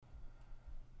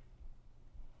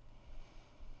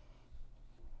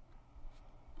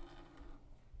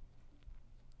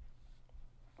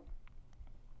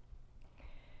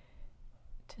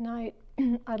Tonight,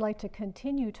 I'd like to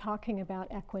continue talking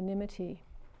about equanimity.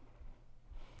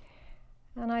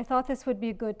 And I thought this would be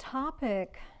a good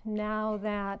topic now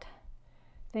that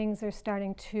things are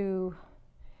starting to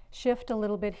shift a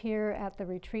little bit here at the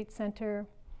retreat center.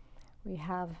 We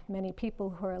have many people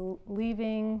who are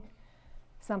leaving,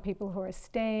 some people who are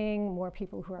staying, more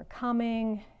people who are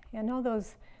coming. And all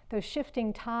those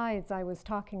shifting tides I was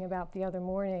talking about the other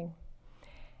morning.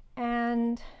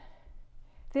 And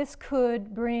this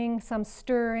could bring some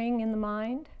stirring in the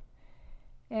mind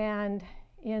and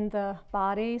in the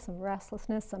body, some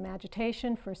restlessness, some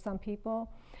agitation for some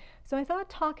people. So I thought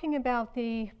talking about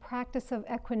the practice of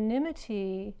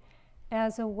equanimity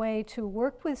as a way to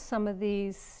work with some of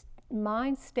these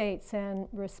mind states and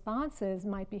responses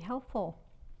might be helpful.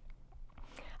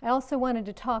 I also wanted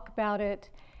to talk about it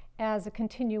as a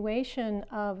continuation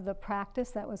of the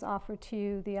practice that was offered to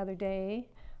you the other day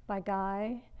by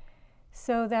Guy,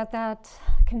 so that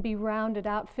can be rounded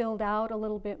out, filled out a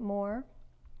little bit more.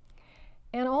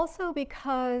 And also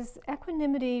because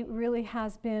equanimity really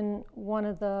has been one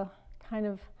of the kind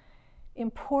of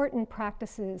important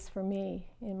practices for me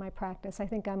in my practice. I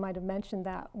think I might have mentioned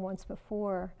that once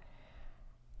before.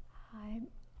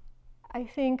 I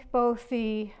think both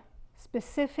the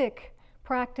specific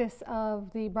practice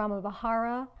of the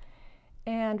Brahma-Vihara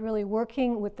and really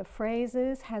working with the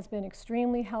phrases has been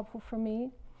extremely helpful for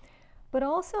me. But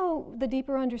also the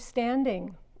deeper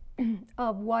understanding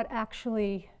of what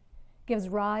actually gives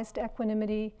rise to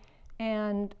equanimity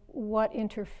and what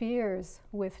interferes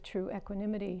with true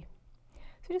equanimity.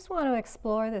 So I just want to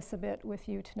explore this a bit with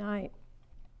you tonight.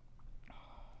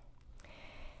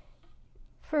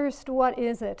 First, what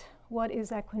is it? What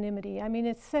is equanimity? I mean,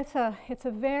 it's a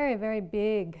very, very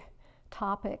big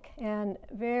topic and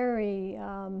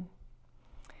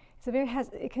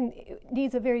it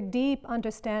needs a very deep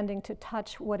understanding to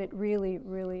touch what it really,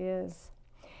 really is.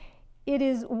 It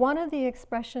is one of the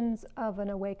expressions of an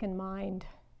awakened mind.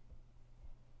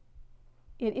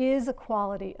 It is a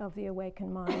quality of the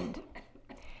awakened mind.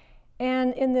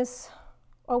 And in this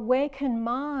awakened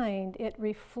mind, it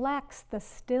reflects the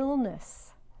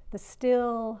stillness, the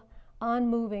still,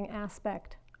 unmoving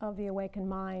aspect of the awakened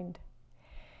mind.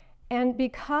 And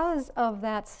because of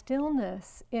that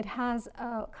stillness, it has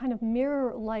a kind of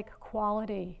mirror-like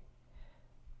quality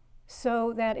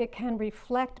so that it can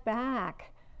reflect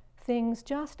back things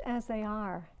just as they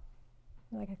are,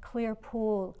 like a clear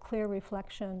pool, clear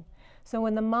reflection. So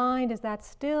when the mind is that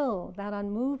still, that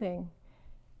unmoving,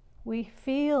 we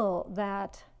feel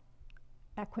that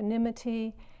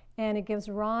equanimity, and it gives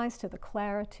rise to the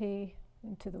clarity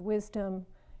and to the wisdom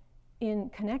in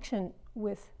connection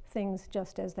with things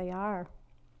just as they are.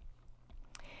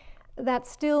 That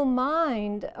still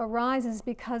mind arises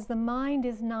because the mind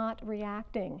is not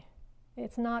reacting.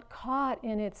 It's not caught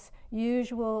in its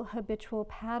usual habitual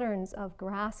patterns of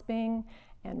grasping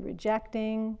and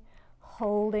rejecting,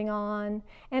 holding on.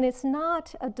 And it's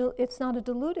not a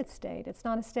deluded state. It's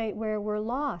not a state where we're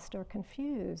lost or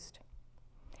confused.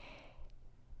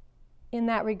 In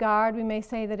that regard, we may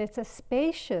say that it's a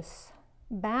spacious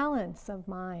balance of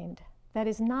mind that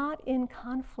is not in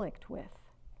conflict with.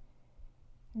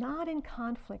 Not in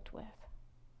conflict with.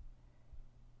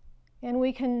 And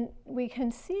we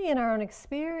can see in our own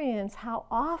experience how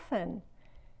often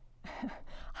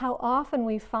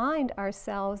we find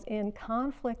ourselves in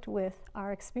conflict with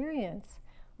our experience,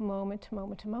 moment to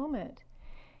moment to moment.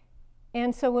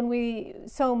 And so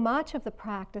so much of the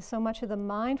practice, so much of the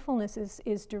mindfulness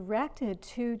is directed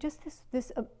to just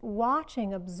this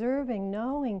watching, observing,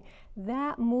 knowing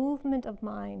that movement of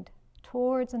mind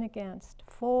towards and against,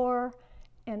 for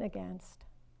and against,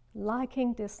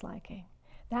 liking, disliking.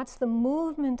 That's the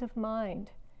movement of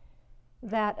mind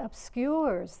that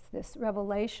obscures this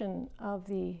revelation of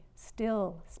the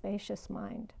still, spacious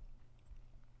mind.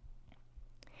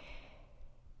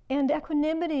 And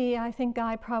equanimity, I think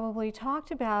Guy probably talked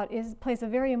about, plays a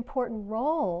very important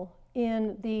role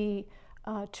in the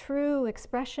true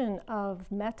expression of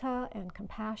metta and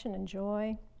compassion and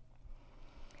joy.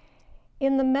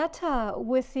 In the metta,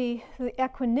 with the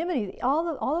equanimity,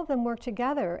 all of them work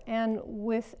together, and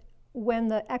when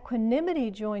the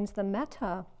equanimity joins the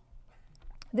metta,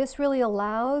 this really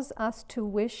allows us to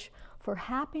wish for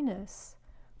happiness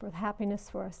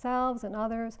for ourselves and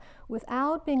others,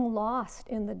 without being lost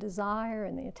in the desire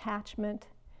and the attachment,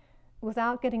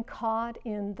 without getting caught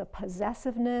in the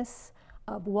possessiveness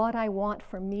of what I want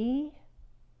for me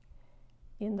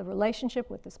in the relationship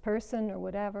with this person or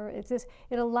whatever.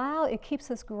 It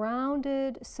keeps us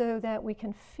grounded so that we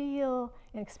can feel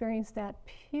and experience that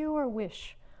pure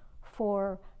wish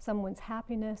for someone's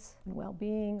happiness and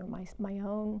well-being or my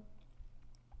own.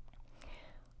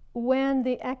 when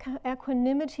the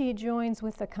equanimity joins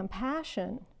with the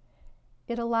compassion,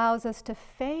 it allows us to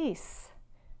face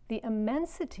the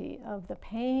immensity of the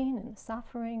pain and the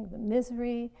suffering, the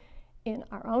misery in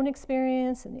our own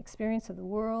experience and the experience of the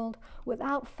world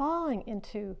without falling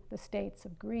into the states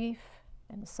of grief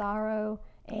and sorrow,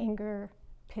 anger,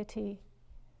 pity.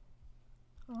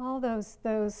 All those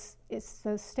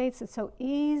states, it's so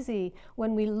easy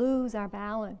when we lose our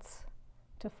balance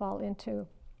to fall into.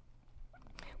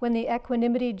 When the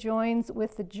equanimity joins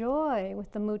with the joy,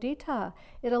 with the mudita,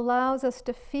 it allows us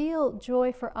to feel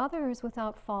joy for others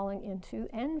without falling into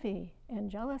envy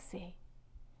and jealousy.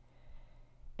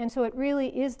 And so it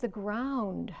really is the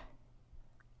ground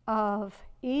of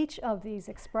each of these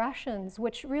expressions,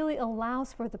 which really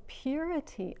allows for the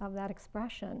purity of that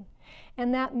expression.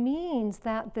 And that means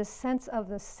that this sense of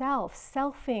the self,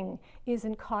 selfing,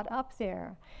 isn't caught up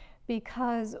there.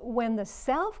 Because when the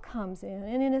self comes in,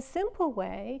 and in a simple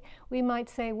way, we might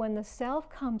say when the self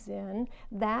comes in,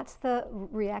 that's the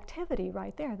reactivity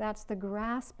right there. That's the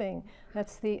grasping,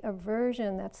 that's the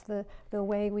aversion, that's the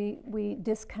way we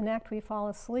disconnect, we fall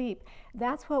asleep.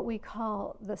 That's what we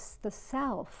call the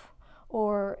self,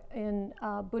 or in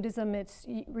Buddhism it's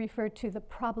referred to the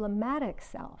problematic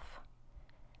self.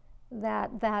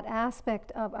 That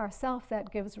aspect of ourself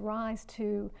that gives rise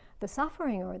to the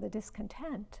suffering or the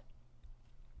discontent.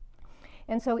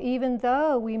 And so even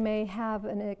though we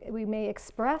may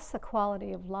express a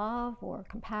quality of love or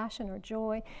compassion or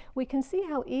joy, we can see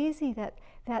how easy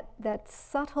that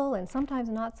subtle and sometimes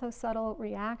not so subtle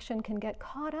reaction can get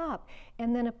caught up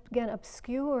and then again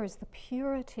obscures the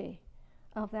purity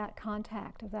of that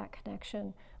contact, of that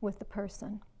connection with the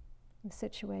person, the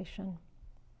situation.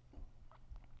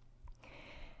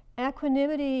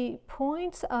 Equanimity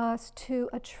points us to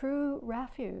a true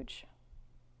refuge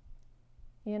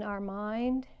in our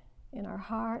mind, in our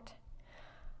heart,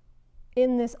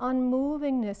 in this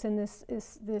unmovingness, in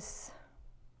this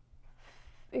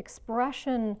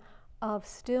expression of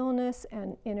stillness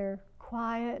and inner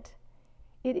quiet.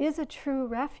 It is a true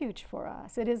refuge for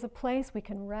us. It is a place we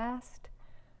can rest,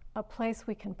 a place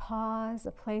we can pause,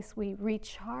 a place we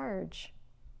recharge,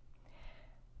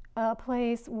 a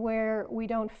place where we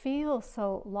don't feel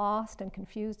so lost and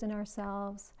confused in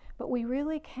ourselves, but we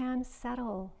really can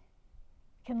settle,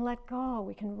 can let go,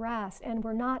 we can rest, and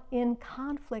we're not in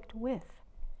conflict with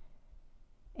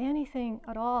anything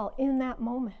at all in that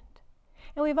moment.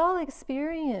 And we've all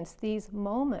experienced these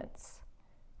moments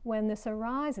when this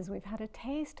arises. We've had a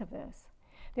taste of this.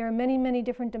 There are many, many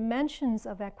different dimensions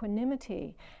of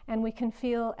equanimity, and we can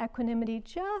feel equanimity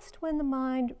just when the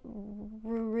mind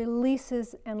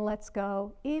releases and lets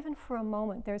go, even for a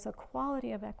moment. There's a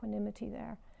quality of equanimity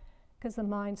there, because the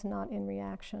mind's not in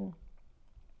reaction.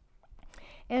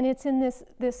 And it's in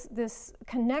this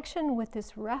connection with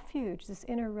this refuge, this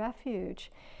inner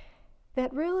refuge,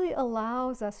 that really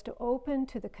allows us to open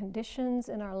to the conditions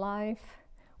in our life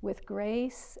with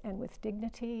grace and with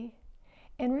dignity,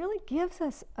 and really gives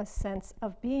us a sense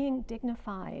of being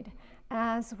dignified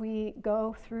as we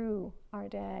go through our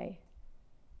day.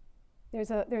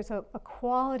 There's a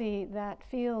quality that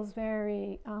feels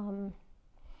very, I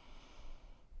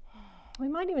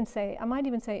might even say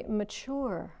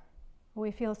mature. We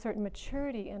feel a certain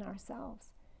maturity in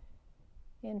ourselves,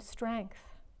 in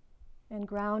strength and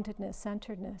groundedness,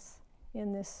 centeredness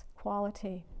in this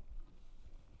quality.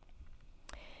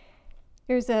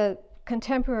 There's a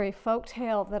contemporary folk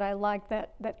tale that I like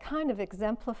that kind of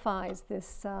exemplifies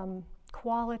this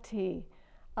quality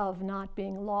of not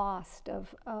being lost,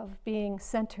 of being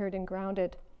centered and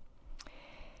grounded.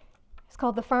 It's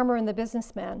called The Farmer and the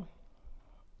Businessman.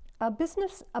 A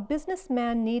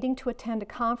businessman needing to attend a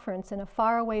conference in a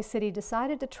faraway city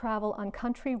decided to travel on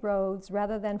country roads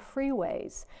rather than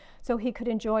freeways so he could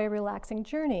enjoy a relaxing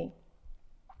journey.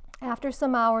 After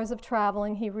some hours of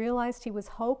traveling, he realized he was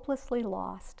hopelessly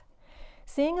lost.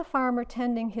 Seeing a farmer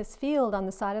tending his field on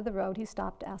the side of the road, he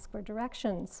stopped to ask for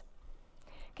directions.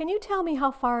 "Can you tell me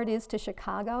how far it is to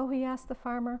Chicago?" he asked the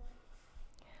farmer.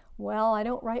 "Well, I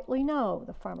don't rightly know,"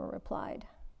 the farmer replied.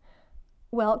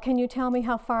 "Well, can you tell me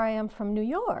how far I am from New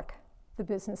York?" the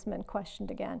businessman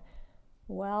questioned again.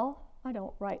 "Well, I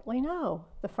don't rightly know,"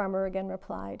 the farmer again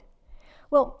replied.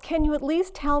 "Well, can you at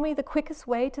least tell me the quickest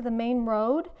way to the main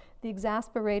road?" the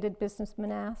exasperated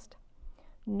businessman asked.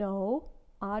 "No,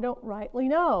 I don't rightly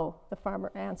know," the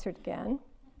farmer answered again.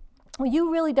 "Well,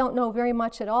 you really don't know very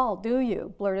much at all, do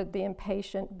you?" blurted the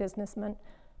impatient businessman.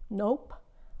 "Nope,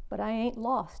 but I ain't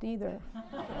lost either."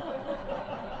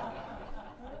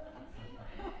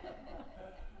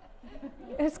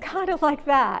 It's kind of like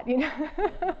that, you know.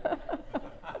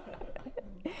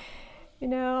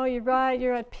 You're right,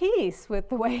 you're at peace with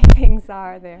the way things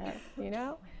are there,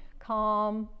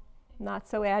 calm, not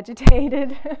so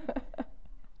agitated.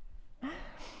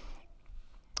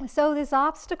 So this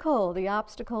obstacle, the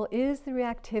obstacle is the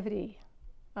reactivity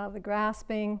of the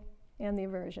grasping and the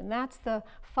aversion. That's the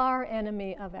far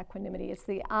enemy of equanimity. It's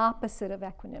the opposite of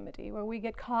equanimity, where we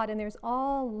get caught, and there's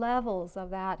all levels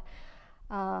of that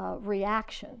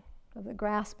reaction, of the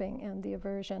grasping and the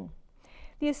aversion.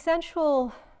 The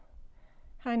essential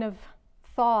kind of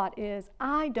thought is,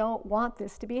 I don't want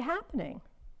this to be happening.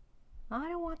 I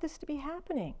don't want this to be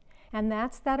happening. And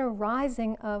that's that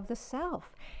arising of the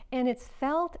self. And it's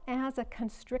felt as a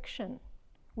constriction.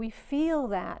 We feel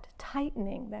that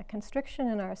tightening, that constriction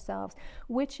in ourselves,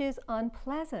 which is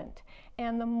unpleasant.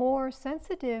 And the more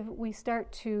sensitive we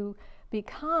start to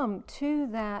become to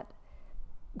that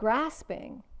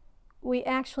grasping, we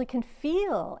actually can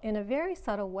feel in a very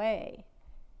subtle way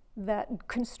that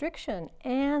constriction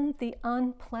and the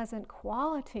unpleasant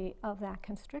quality of that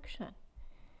constriction.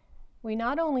 We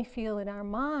not only feel it in our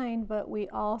mind, but we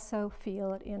also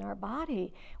feel it in our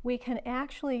body. We can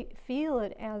actually feel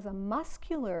it as a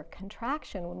muscular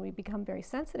contraction when we become very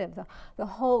sensitive. The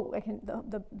whole,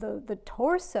 the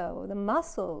torso, the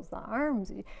muscles, the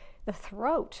arms, the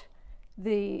throat,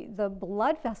 the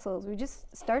blood vessels, we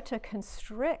just start to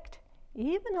constrict,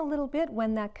 even a little bit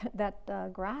when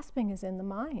that grasping is in the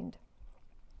mind.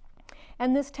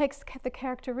 And this takes the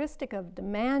characteristic of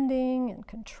demanding and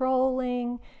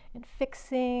controlling and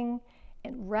fixing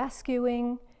and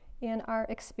rescuing in our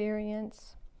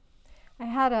experience. I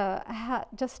had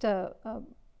just a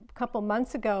couple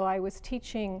months ago, I was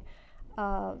teaching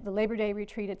the Labor Day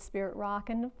retreat at Spirit Rock,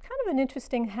 and kind of an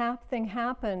interesting thing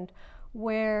happened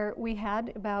where we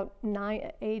had about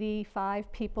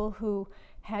 85 people who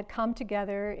had come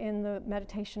together in the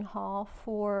meditation hall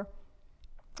for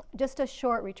just a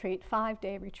short retreat,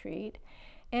 5-day retreat.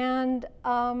 And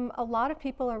a lot of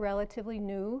people are relatively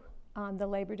new on the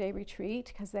Labor Day retreat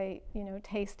because they,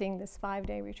 tasting this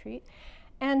 5-day retreat.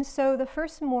 And so the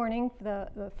first morning,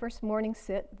 the first morning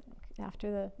sit,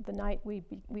 after the night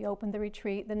we opened the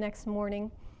retreat, the next morning,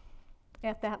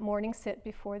 at that morning sit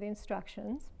before the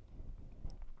instructions,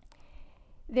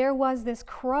 there was this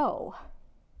crow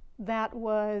that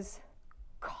was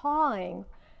cawing,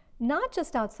 not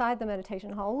just outside the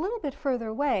meditation hall, a little bit further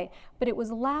away, but it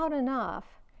was loud enough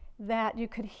that you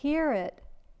could hear it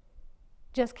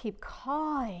just keep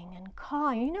cawing and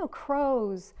cawing.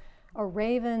 Crows or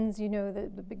ravens,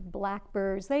 the big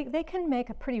blackbirds, they can make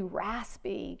a pretty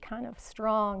raspy, kind of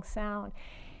strong sound.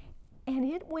 And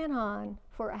it went on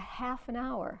for a half an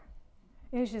hour.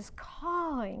 It was just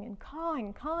cawing and cawing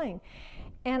and cawing.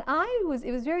 And it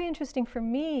was very interesting for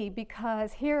me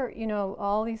because here,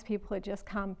 all these people had just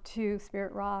come to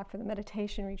Spirit Rock for the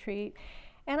meditation retreat.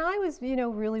 And I was,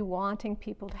 really wanting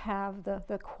people to have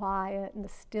the quiet and the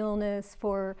stillness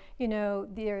for,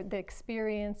 the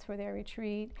experience for their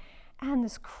retreat. And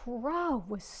this crow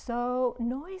was so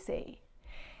noisy.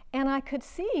 And I could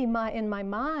see in my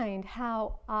mind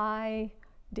how I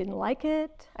didn't like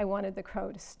it. I wanted the crow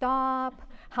to stop.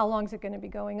 How long is it going to be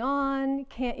going on?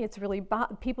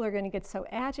 People are going to get so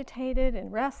agitated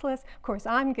and restless. Of course,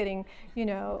 I'm getting,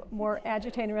 more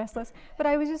agitated and restless. But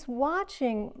I was just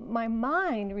watching my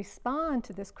mind respond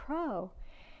to this crow.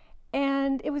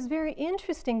 And it was very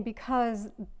interesting because,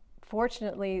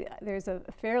 fortunately, there's a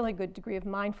fairly good degree of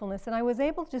mindfulness. And I was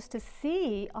able just to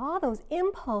see all those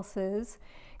impulses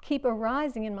keep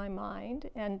arising in my mind.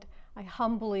 And I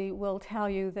humbly will tell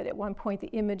you that at one point the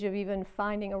image of even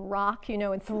finding a rock,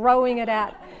 and throwing it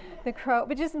at the crow,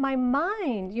 but just my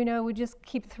mind, would just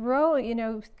keep throwing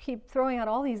out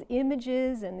all these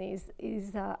images and these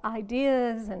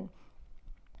ideas, and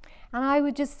I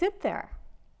would just sit there.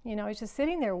 I was just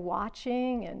sitting there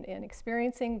watching and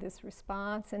experiencing this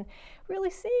response and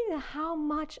really seeing how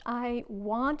much I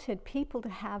wanted people to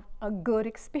have a good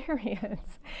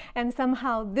experience. And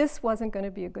somehow this wasn't going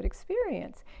to be a good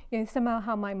experience. Somehow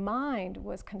how my mind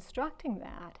was constructing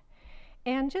that.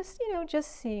 And just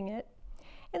seeing it.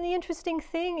 And the interesting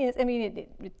thing is,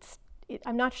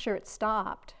 I'm not sure it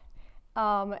stopped.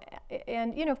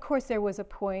 And of course there was a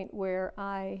point where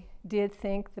I did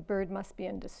think the bird must be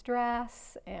in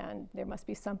distress and there must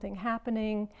be something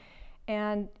happening,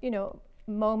 and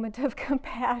moment of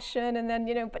compassion, and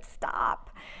then but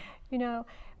stop,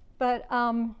 but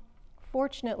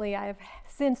fortunately I have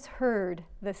since heard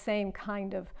the same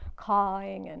kind of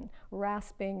cawing and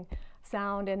rasping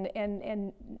sound,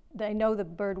 and I know the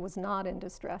bird was not in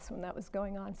distress when that was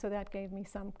going on, so that gave me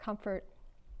some comfort.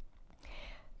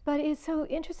 But it's so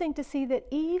interesting to see that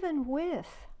even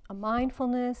with a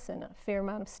mindfulness and a fair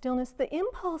amount of stillness, the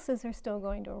impulses are still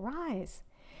going to arise.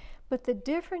 But the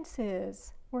difference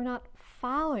is we're not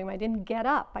following. I didn't get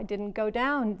up. I didn't go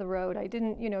down the road. I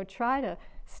didn't, try to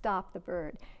stop the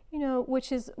bird,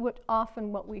 which is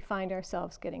what we find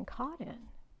ourselves getting caught in.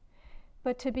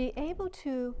 But to be able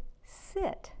to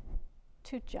sit,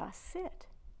 to just sit.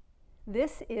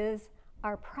 This is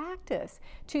our practice.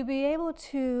 To be able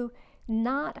to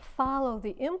not follow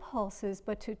the impulses,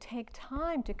 but to take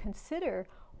time to consider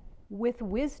with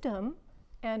wisdom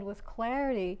and with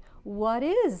clarity what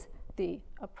is the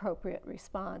appropriate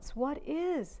response, what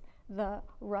is the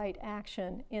right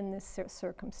action in this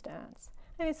circumstance.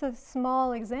 I mean, it's a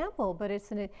small example, but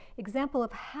it's an example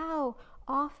of how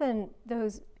often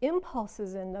those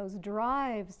impulses and those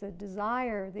drives, the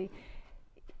desire,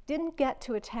 didn't get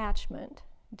to attachment,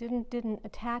 didn't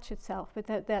attach itself, but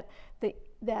the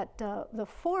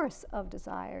force of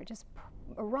desire just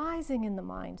arising in the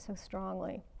mind so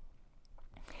strongly.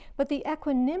 But the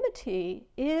equanimity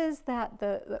is that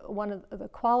one of the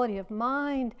quality of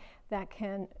mind that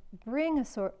can bring a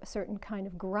certain kind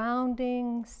of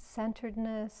grounding,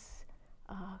 centeredness,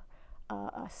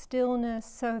 a stillness,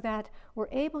 so that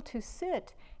we're able to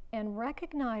sit and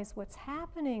recognize what's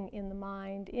happening in the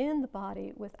mind, in the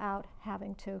body, without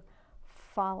having to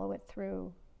follow it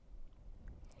through.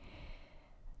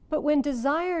 But when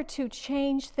desire to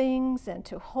change things and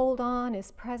to hold on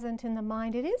is present in the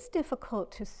mind, it is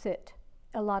difficult to sit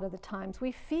a lot of the times.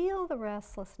 We feel the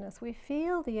restlessness, we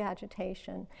feel the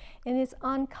agitation, and it's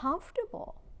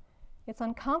uncomfortable. It's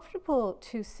uncomfortable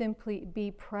to simply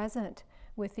be present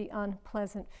with the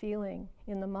unpleasant feeling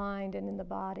in the mind and in the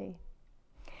body.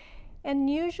 And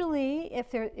usually,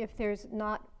 if there's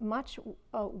not much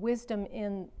wisdom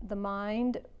in the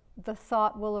mind, the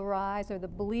thought will arise or the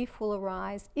belief will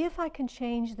arise, if I can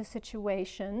change the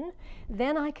situation,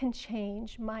 then I can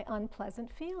change my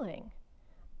unpleasant feeling.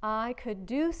 I could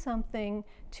do something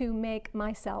to make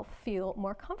myself feel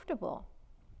more comfortable,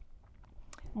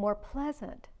 more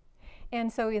pleasant.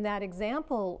 And so in that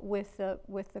example with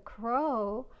the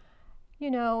crow,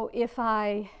 if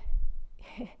I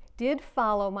did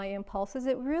follow my impulses,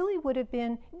 it really would have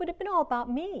been all about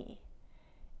me.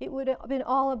 It would have been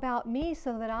all about me,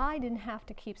 so that I didn't have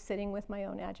to keep sitting with my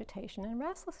own agitation and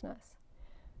restlessness,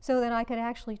 so that I could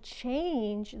actually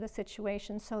change the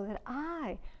situation so that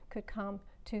I could come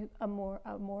to a more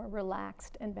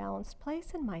relaxed and balanced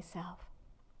place in myself.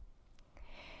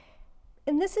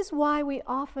 And this is why we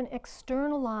often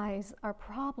externalize our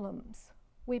problems.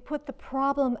 We put the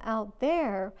problem out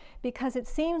there because it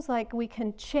seems like we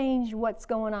can change what's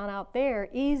going on out there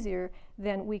easier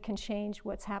than we can change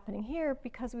what's happening here,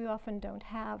 because we often don't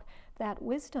have that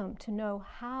wisdom to know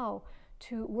how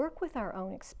to work with our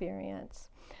own experience.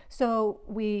 So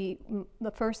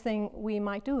the first thing we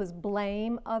might do is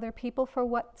blame other people for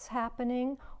what's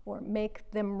happening or make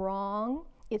them wrong.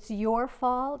 It's your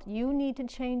fault. You need to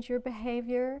change your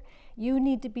behavior. You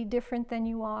need to be different than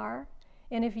you are.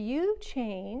 And if you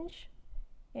change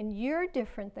and you're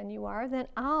different than you are, then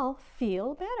I'll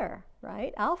feel better,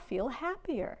 right? I'll feel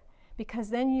happier, because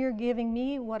then you're giving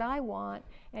me what I want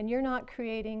and you're not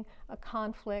creating a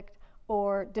conflict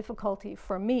or difficulty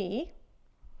for me,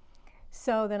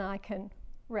 so then I can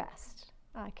rest.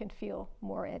 I can feel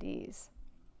more at ease.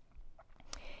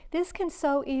 This can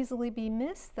so easily be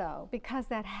missed, though, because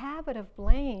that habit of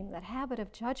blame, that habit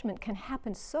of judgment can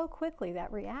happen so quickly,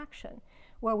 that reaction,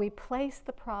 where we place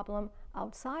the problem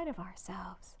outside of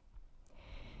ourselves.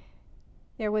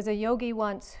 There was a yogi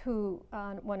once who,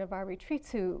 on one of our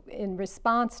retreats, who, in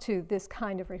response to this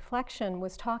kind of reflection,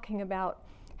 was talking about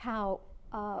how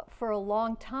for a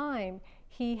long time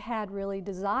he had really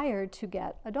desired to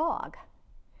get a dog.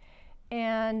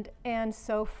 And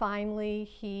so finally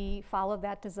he followed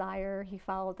that desire, he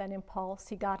followed that impulse,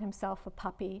 he got himself a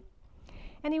puppy.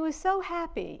 And he was so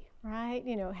happy, right?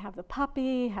 Have the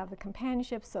puppy, have the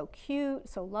companionship, so cute,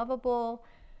 so lovable,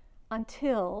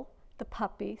 until the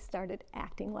puppy started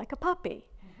acting like a puppy,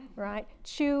 right?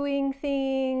 Chewing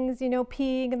things,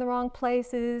 peeing in the wrong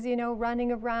places,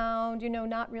 running around,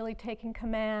 not really taking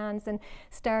commands, and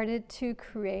started to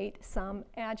create some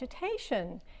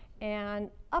agitation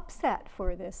and upset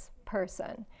for this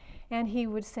person. And he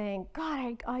was saying,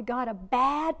 God, I got a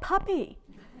bad puppy,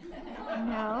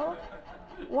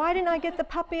 Why didn't I get the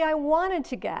puppy I wanted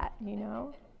to get,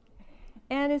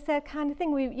 And it's that kind of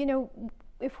thing.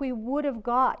 If we would have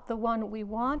got the one we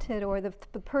wanted, or the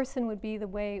person would be the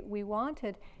way we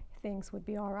wanted, things would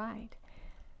be all right.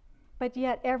 But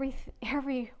yet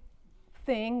everything,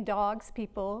 dogs,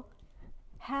 people,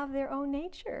 have their own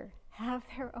nature, have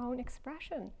their own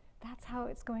expression. That's how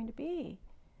it's going to be.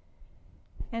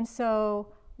 And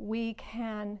so we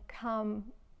can come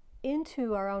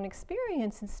into our own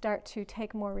experience and start to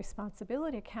take more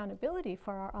responsibility, accountability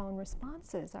for our own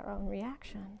responses, our own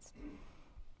reactions.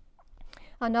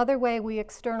 Another way we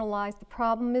externalize the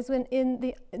problem is when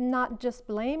not just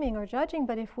blaming or judging,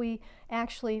 but if we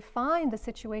actually find the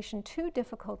situation too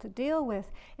difficult to deal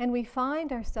with, and we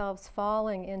find ourselves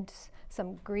falling into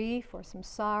some grief or some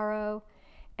sorrow,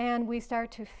 and we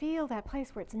start to feel that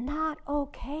place where it's not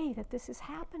okay that this is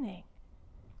happening.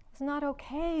 It's not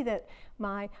okay that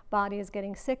my body is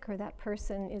getting sick, or that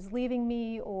person is leaving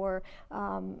me, or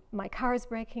my car is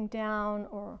breaking down,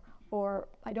 or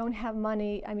I don't have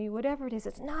money. I mean, whatever it is,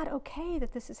 it's not okay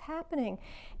that this is happening.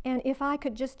 And if I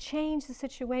could just change the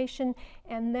situation,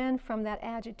 and then from that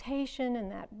agitation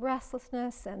and that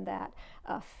restlessness and that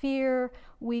fear,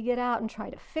 we get out and try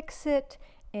to fix it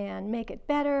and make it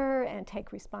better and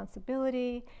take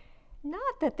responsibility.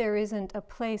 Not that there isn't a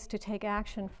place to take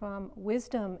action from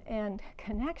wisdom and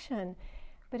connection,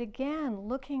 but again,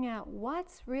 looking at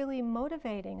what's really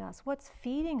motivating us, what's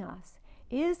feeding us.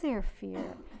 Is there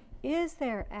fear? Is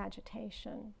there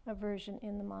agitation, aversion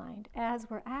in the mind as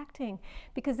we're acting?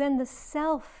 Because then the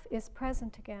self is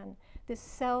present again. This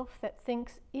self that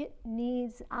thinks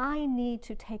I need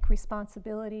to take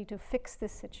responsibility to fix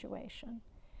this situation.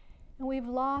 And we've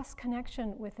lost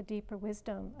connection with a deeper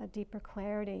wisdom, a deeper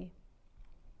clarity.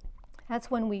 That's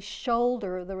when we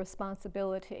shoulder the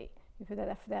responsibility. You've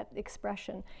heard that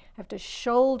expression. I have to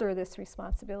shoulder this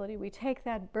responsibility. We take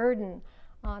that burden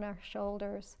on our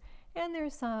shoulders. And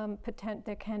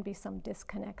there can be some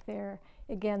disconnect there.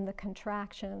 Again, the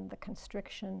contraction, the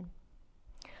constriction.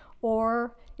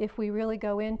 Or if we really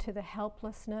go into the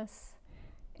helplessness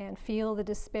and feel the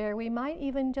despair, we might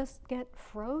even just get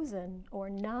frozen or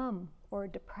numb or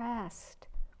depressed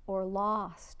or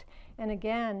lost. And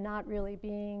again, not really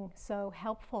being so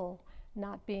helpful,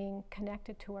 not being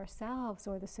connected to ourselves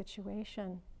or the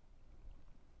situation.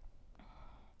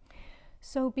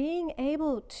 So being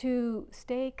able to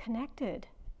stay connected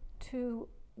to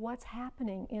what's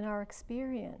happening in our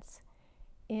experience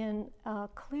in a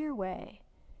clear way,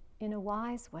 in a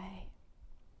wise way.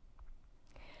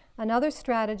 Another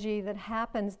strategy that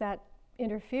happens that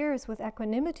interferes with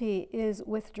equanimity is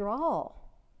withdrawal,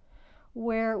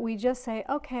 where we just say,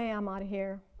 okay, I'm out of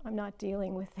here. I'm not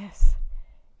dealing with this.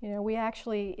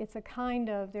 It's a kind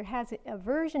of, there has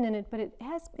aversion in it, but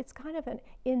it's kind of an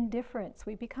indifference.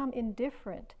 We become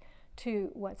indifferent to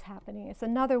what's happening. It's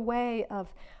another way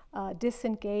of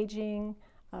disengaging,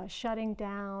 shutting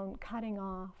down, cutting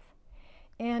off.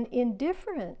 And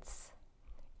indifference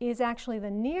is actually the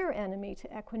near enemy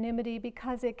to equanimity,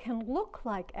 because it can look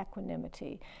like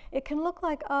equanimity. It can look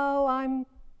like, oh, I'm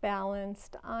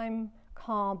balanced, I'm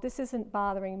calm, this isn't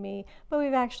bothering me, but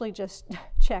we've actually just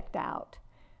checked out.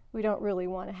 We don't really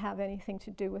want to have anything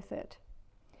to do with it.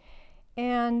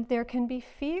 And there can be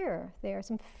fear. There's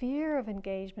some fear of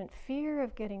engagement, fear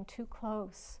of getting too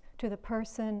close to the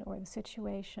person or the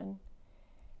situation.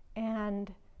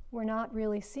 And we're not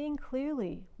really seeing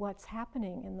clearly what's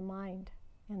happening in the mind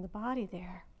and the body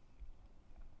there.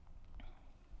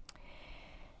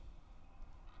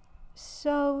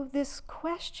 So this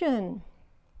question,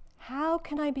 how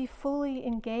can I be fully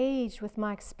engaged with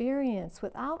my experience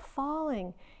without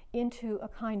falling into a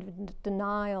kind of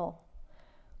denial,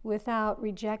 without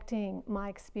rejecting my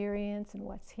experience and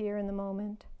what's here in the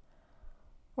moment?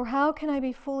 Or how can I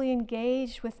be fully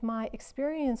engaged with my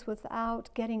experience without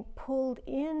getting pulled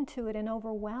into it and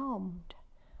overwhelmed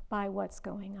by what's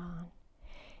going on?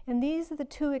 And these are the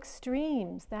two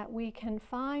extremes that we can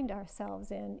find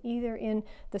ourselves in, either in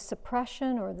the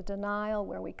suppression or the denial,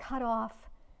 where we cut off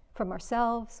from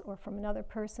ourselves or from another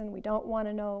person. We don't want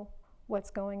to know what's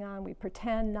going on. We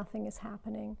pretend nothing is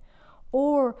happening.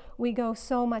 Or we go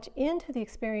so much into the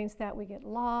experience that we get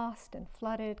lost and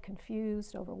flooded,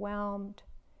 confused, overwhelmed,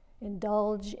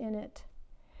 indulge in it.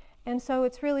 And so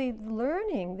it's really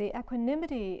learning. The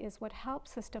equanimity is what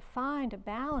helps us to find a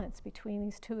balance between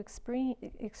these two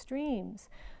extremes,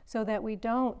 so that we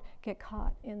don't get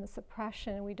caught in the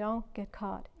suppression and we don't get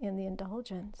caught in the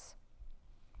indulgence.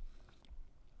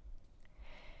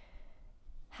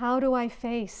 How do I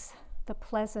face the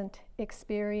pleasant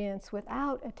experience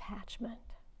without attachment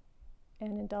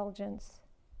and indulgence?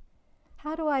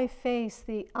 How do I face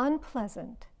the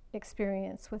unpleasant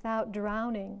experience without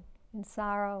drowning in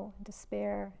sorrow,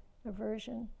 despair,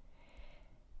 aversion?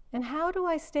 And how do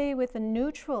I stay with the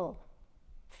neutral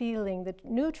feeling, the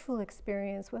neutral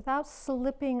experience, without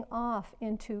slipping off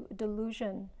into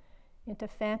delusion, into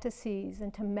fantasies,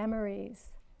 into memories,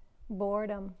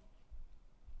 boredom?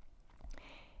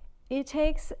 it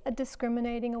takes a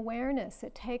discriminating awareness.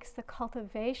 It takes the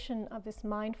cultivation of this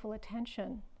mindful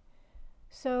attention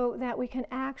so that we can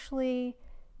actually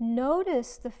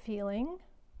notice the feeling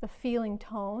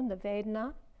tone, the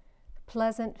Vedana.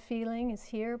 Pleasant feeling is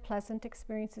here, pleasant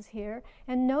experience is here,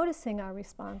 and noticing our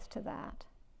response to that.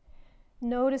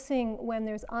 Noticing when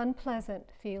there's unpleasant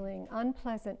feeling,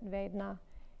 unpleasant Vedana,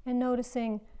 and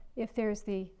noticing if there's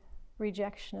the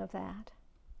rejection of that.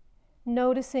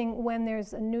 Noticing when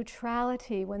there's a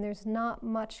neutrality, when there's not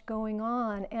much going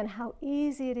on, and how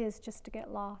easy it is just to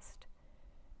get lost,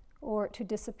 or to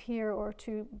disappear, or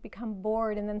to become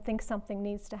bored and then think something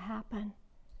needs to happen.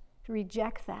 To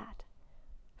reject that.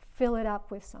 Fill it up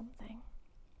with something.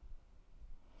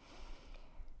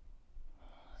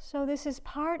 So this is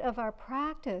part of our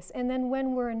practice. And then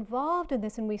when we're involved in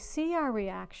this and we see our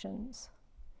reactions,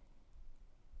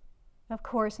 of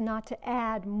course, not to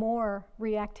add more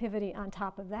reactivity on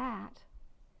top of that,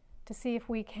 to see if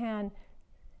we can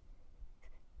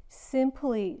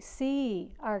simply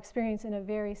see our experience in a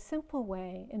very simple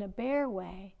way, in a bare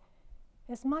way,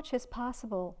 as much as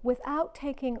possible, without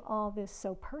taking all this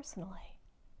so personally.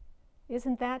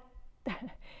 Isn't that,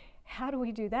 how do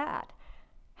we do that?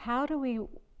 How do we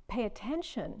pay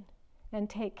attention and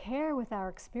take care with our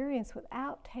experience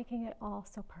without taking it all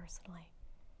so personally?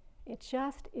 It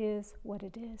just is what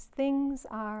it is. Things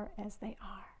are as they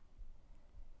are.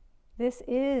 This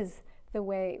is the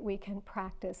way we can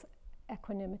practice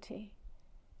equanimity.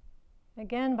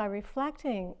 Again, by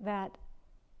reflecting that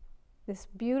this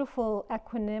beautiful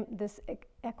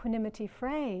equanimity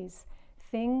phrase,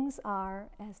 things are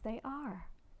as they are.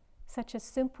 Such a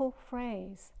simple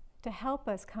phrase to help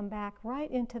us come back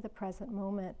right into the present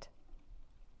moment.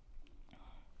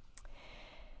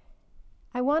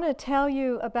 I want to tell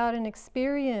you about an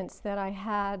experience that I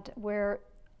had where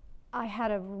I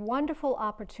had a wonderful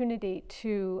opportunity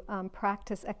to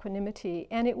practice equanimity.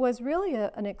 And it was really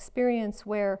an experience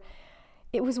where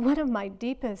it was one of my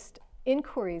deepest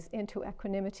inquiries into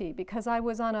equanimity, because I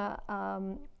was on a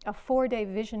 4-day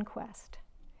vision quest.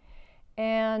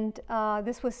 And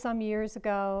this was some years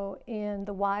ago in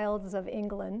the wilds of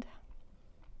England.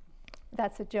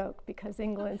 That's a joke, because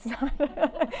England's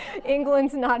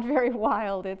not very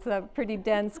wild. It's a pretty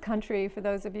dense country, for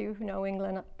those of you who know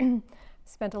England.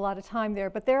 Spent a lot of time there.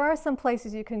 But there are some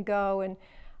places you can go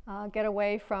and get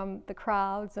away from the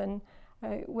crowds. And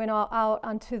I went out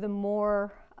onto the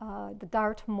moor, the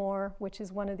Dart Moor, which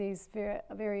is one of these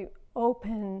very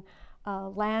open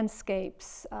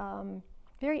landscapes,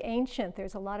 very ancient.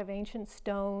 There's a lot of ancient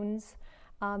stones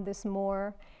on this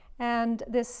moor. And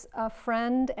this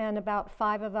friend and about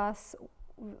 5 of us,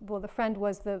 well, the friend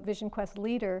was the Vision Quest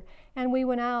leader, and we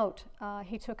went out,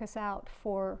 he took us out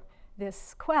for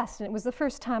this quest, and it was the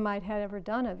first time I'd had ever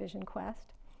done a Vision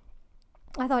Quest.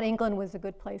 I thought England was a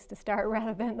good place to start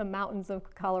rather than the mountains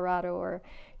of Colorado, or,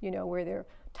 where there are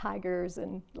tigers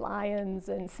and lions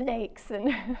and snakes,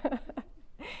 and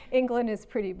England is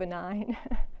pretty benign.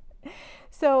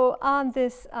 So on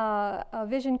this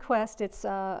Vision Quest, it's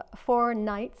 4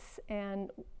 nights, and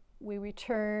we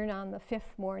return on the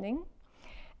 5th morning.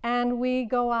 And we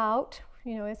go out,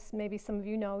 it's maybe some of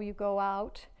you know, you go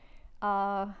out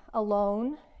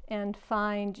alone and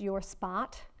find your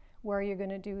spot where you're going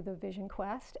to do the Vision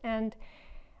Quest. And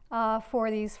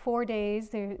for these 4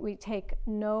 days, we take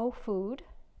no food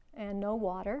and no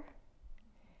water,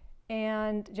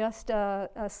 and just a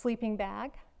sleeping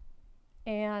bag,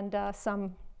 and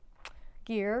some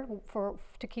gear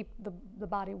to keep the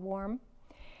body warm.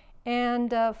 And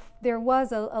there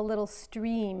was a little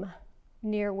stream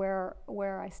near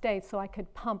where I stayed, so I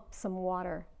could pump some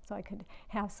water, so I could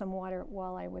have some water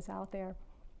while I was out there.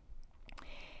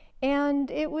 And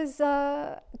it was,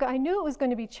 I knew it was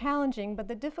going to be challenging, but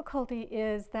the difficulty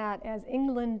is that, as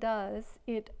England does,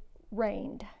 it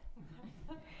rained.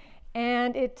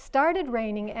 And it started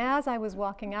raining as I was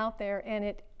walking out there, and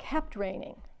it kept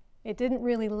raining. It didn't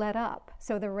really let up,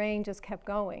 so the rain just kept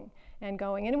going and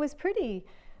going. And it was pretty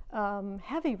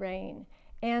heavy rain.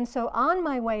 And so on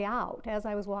my way out, as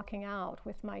I was walking out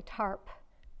with my tarp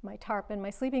and my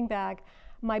sleeping bag,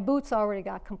 my boots already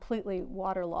got completely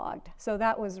waterlogged. So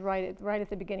that was right at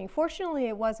the beginning. Fortunately,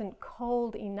 it wasn't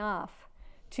cold enough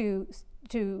to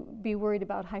be worried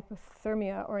about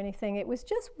hypothermia or anything. It was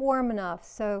just warm enough,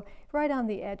 so right on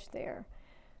the edge there.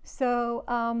 So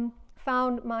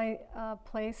found my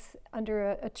place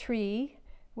under a tree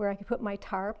where I could put my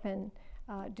tarp and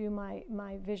do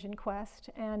my Vision Quest.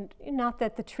 And not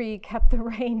that the tree kept the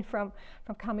rain from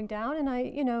coming down, and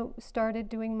I started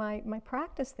doing my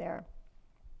practice there.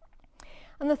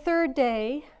 On the 3rd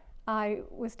day, I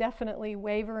was definitely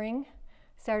wavering,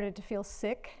 started to feel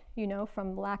sick,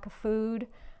 from lack of food.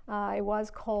 I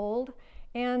was cold.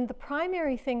 And the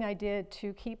primary thing I did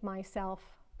to keep myself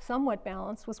somewhat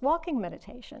balanced was walking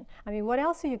meditation. I mean, what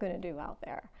else are you going to do out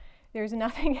there? There's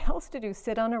nothing else to do.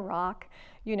 Sit on a rock,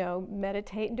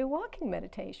 meditate and do walking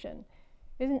meditation.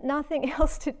 There's nothing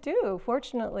else to do.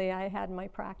 Fortunately, I had my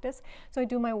practice. So I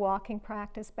do my walking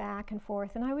practice back and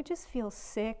forth, and I would just feel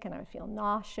sick, and I would feel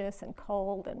nauseous and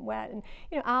cold and wet, and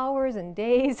hours and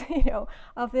days,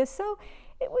 of this. So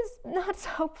it was not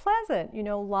so pleasant,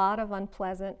 a lot of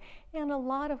unpleasant, and a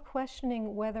lot of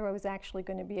questioning whether I was actually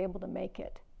going to be able to make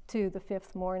it to the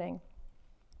 5th morning.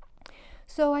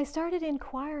 So I started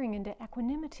inquiring into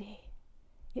equanimity.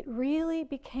 It really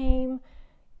became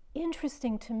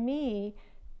interesting to me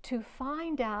to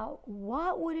find out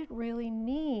what would it really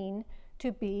mean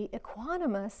to be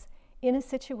equanimous in a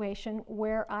situation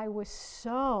where I was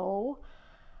so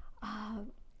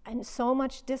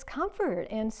much discomfort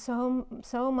and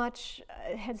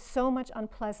had so much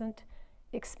unpleasant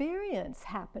experience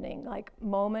happening, like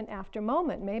moment after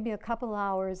moment. Maybe a couple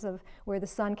hours of where the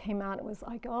sun came out, it was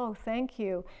like, oh, thank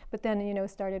you, but then it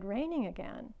started raining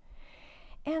again.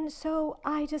 And so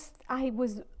I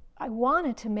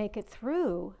wanted to make it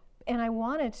through, and I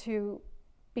wanted to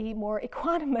be more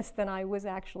equanimous than I was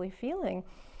actually feeling.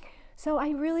 So I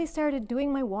really started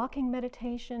doing my walking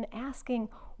meditation, asking,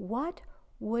 what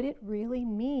would it really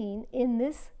mean in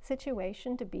this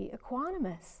situation to be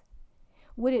equanimous?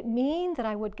 Would it mean that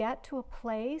I would get to a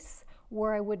place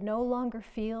where I would no longer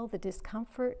feel the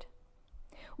discomfort?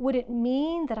 Would it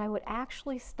mean that I would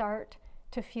actually start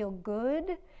to feel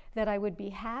good, that I would be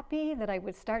happy, that I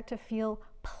would start to feel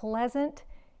pleasant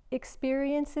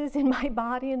experiences in my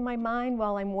body and my mind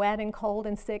while I'm wet and cold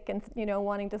and sick and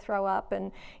wanting to throw up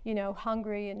and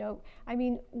hungry? I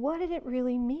mean, what did it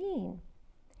really mean?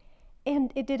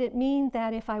 And did it mean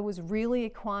that if I was really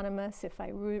equanimous, if I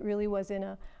really was in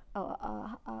a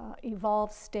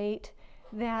evolved state,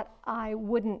 that I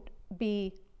wouldn't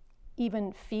be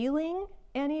even feeling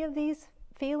any of these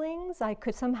feelings? I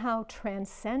could somehow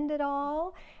transcend it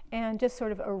all and just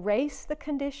sort of erase the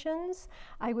conditions.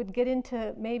 I could get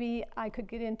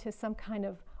into some kind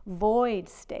of void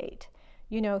state,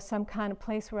 some kind of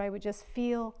place where I would just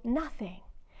feel nothing,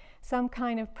 some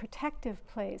kind of protective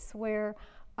place where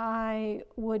I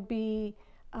would be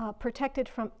protected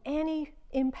from any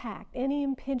impact, any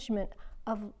impingement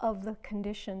of the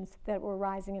conditions that were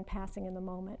rising and passing in the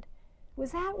moment.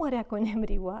 Was that what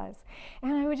equanimity was?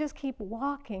 And I would just keep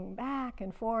walking back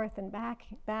and forth and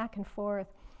back and forth.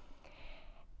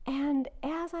 And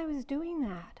as I was doing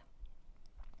that,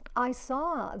 I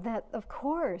saw that, of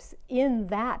course, in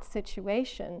that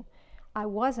situation, I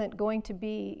wasn't going to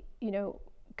be,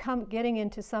 getting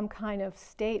into some kind of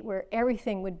state where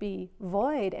everything would be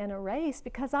void and erased,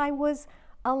 because I was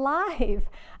alive.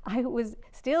 I was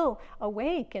still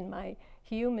awake in my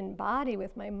human body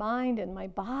with my mind and my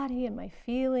body and my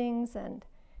feelings. And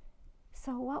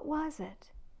so what was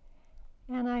it?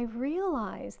 And I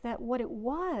realized that what it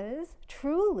was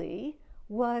truly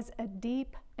was a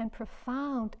deep and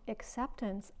profound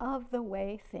acceptance of the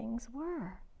way things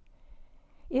were.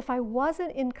 If I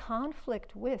wasn't in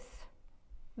conflict with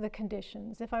the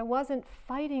conditions, if I wasn't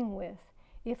fighting with,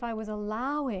 if I was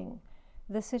allowing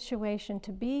the situation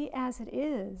to be as it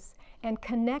is and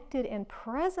connected and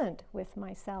present with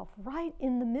myself right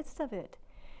in the midst of it,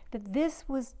 that this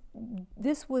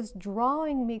was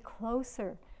drawing me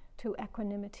closer to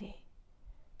equanimity,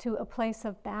 to a place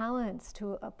of balance,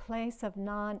 to a place of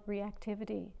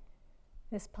non-reactivity,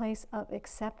 this place of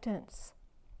acceptance.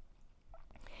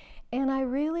 And I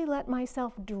really let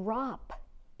myself drop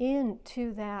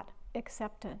into that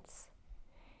acceptance,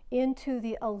 into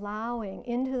the allowing,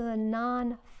 into the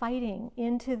non-fighting,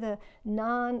 into the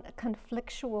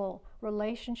non-conflictual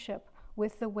relationship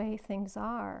with the way things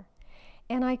are.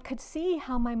 And I could see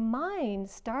how my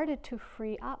mind started to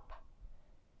free up.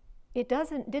 It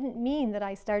didn't mean that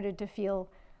I started to feel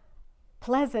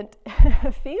pleasant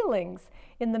feelings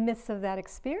in the midst of that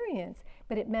experience,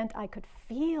 but it meant I could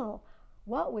feel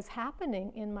what was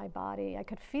happening in my body. I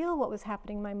could feel what was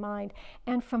happening in my mind.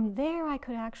 And from there, I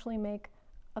could actually make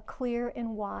a clear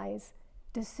and wise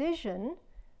decision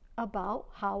about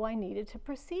how I needed to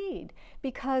proceed.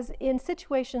 Because in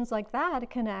situations like that, it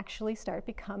can actually start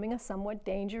becoming a somewhat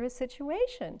dangerous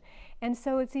situation. And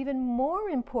so it's even more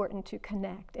important to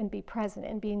connect and be present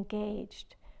and be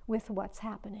engaged with what's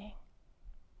happening.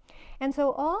 And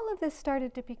so all of this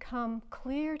started to become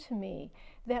clear to me,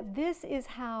 that this is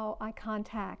how I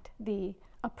contact the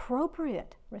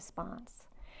appropriate response,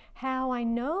 how I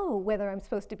know whether I'm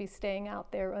supposed to be staying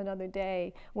out there another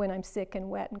day when I'm sick and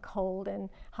wet and cold and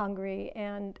hungry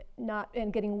and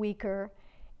getting weaker,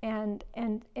 and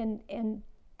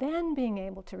then being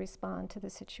able to respond to the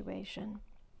situation.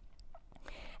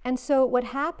 And so what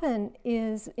happened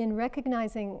is, in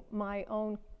recognizing my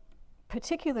own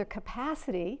particular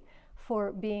capacity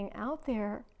for being out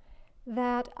there,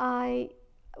 that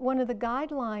one of the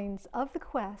guidelines of the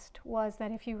quest was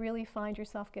that if you really find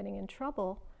yourself getting in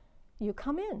trouble, you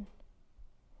come in.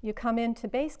 You come into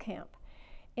base camp.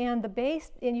 And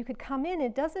you could come in,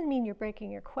 it doesn't mean you're breaking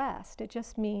your quest. It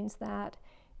just means that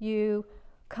you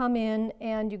come in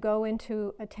and you go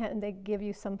into a tent and they give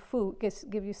you some food,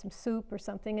 give you some soup or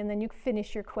something, and then you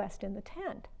finish your quest in the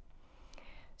tent.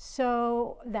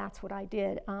 So that's what I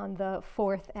did on the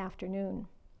 4th afternoon,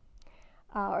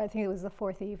 or I think it was the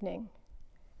 4th evening.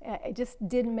 I just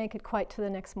didn't make it quite to the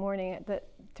next morning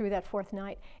through that 4th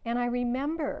night. And I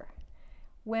remember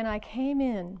when I came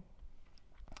in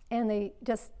and they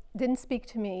just didn't speak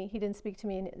to me, he didn't speak to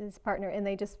me and his partner, and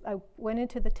I went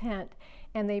into the tent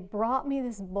and they brought me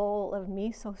this bowl of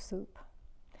miso soup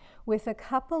with a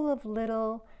couple of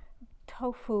little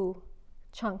tofu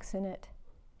chunks in it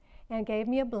and gave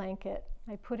me a blanket.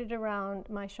 I put it around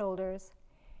my shoulders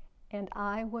and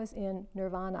I was in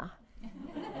nirvana.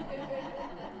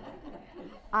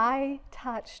 I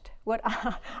touched what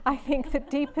I think the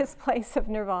deepest place of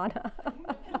nirvana.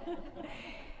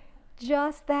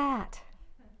 Just that.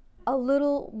 A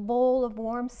little bowl of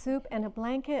warm soup and a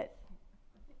blanket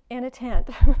and a tent.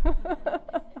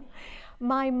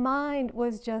 My mind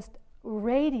was just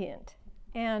radiant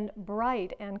and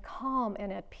bright and calm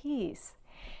and at peace.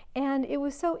 And it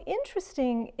was so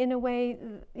interesting in a way,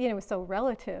 it was so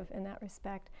relative in that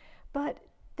respect, but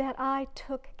that I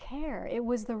took care. It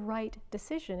was the right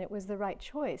decision. It was the right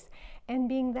choice. And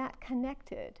being that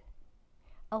connected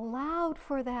allowed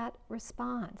for that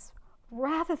response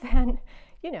rather than,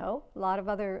 a lot of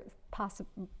other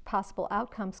possible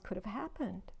outcomes could have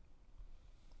happened.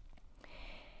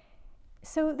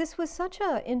 So this was such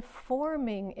an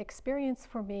informing experience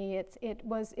for me.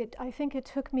 I think it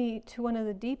took me to one of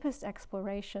the deepest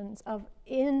explorations of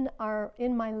in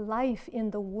my life, in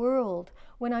the world,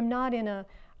 when I'm not in an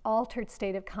altered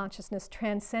state of consciousness,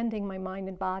 transcending my mind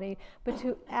and body, but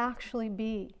to actually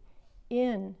be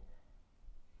in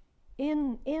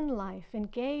life,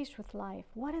 engaged with life.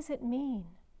 What does it mean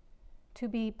to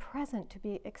be present, to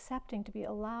be accepting, to be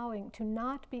allowing, to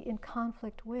not be in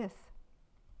conflict with?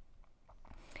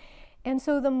 And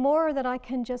so the more that I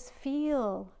can just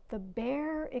feel the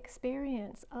bare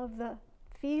experience of the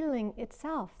feeling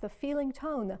itself, the feeling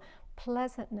tone, the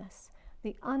pleasantness,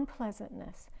 the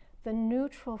unpleasantness, the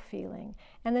neutral feeling,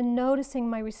 and then noticing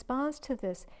my response to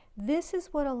this is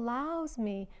what allows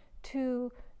me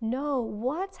to know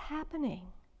what's happening.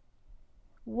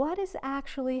 What is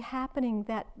actually happening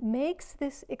that makes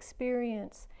this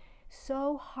experience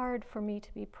so hard for me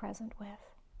to be present with?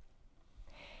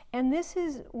 And this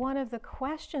is one of the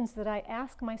questions that I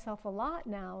ask myself a lot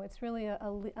now. It's really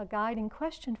a guiding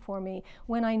question for me.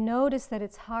 When I notice that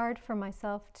it's hard for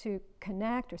myself to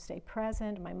connect or stay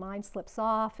present, my mind slips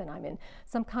off and I'm in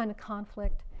some kind of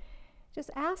conflict, just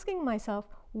asking myself,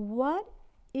 what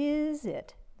is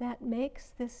it that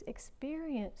makes this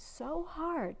experience so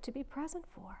hard to be present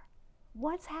for?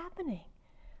 What's happening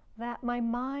that my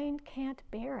mind can't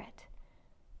bear it?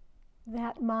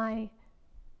 That my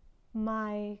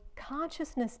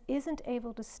consciousness isn't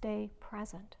able to stay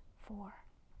present for?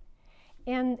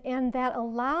 And that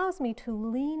allows me to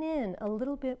lean in a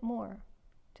little bit more,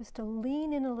 just to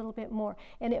lean in a little bit more.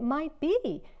 And it might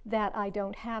be that I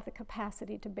don't have the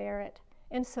capacity to bear it,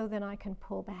 and so then I can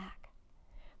pull back.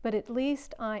 But at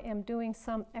least I am doing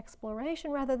some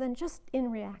exploration rather than just in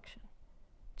reaction,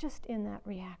 just in that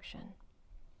reaction.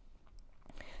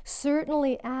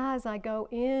 Certainly as I go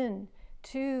in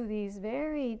to these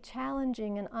very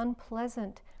challenging and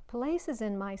unpleasant places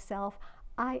in myself,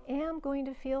 I am going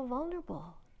to feel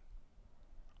vulnerable.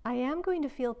 I am going to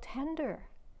feel tender.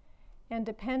 And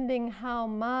depending how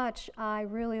much I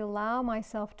really allow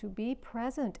myself to be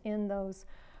present in those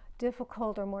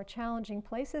difficult or more challenging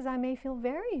places, I may feel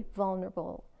very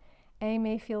vulnerable. I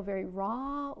may feel very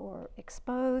raw or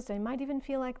exposed. I might even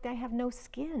feel like I have no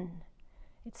skin.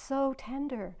 It's so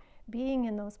tender being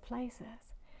in those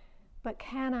places. But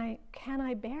can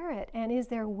I bear it? And is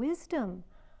there wisdom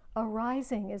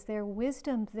arising? Is there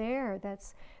wisdom there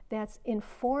that's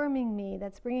informing me,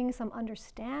 that's bringing some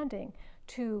understanding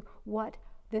to what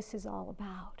this is all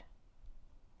about?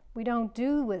 We don't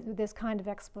do with this kind of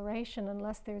exploration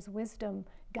unless there's wisdom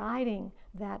guiding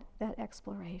that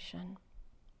exploration.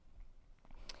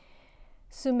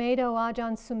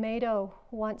 Ajahn Sumedho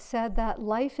once said that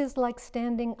life is like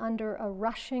standing under a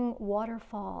rushing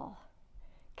waterfall.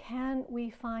 Can we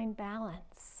find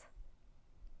balance?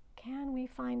 Can we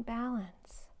find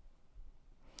balance?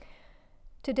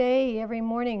 Today, every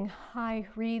morning, I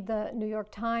read the New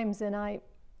York Times and I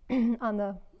on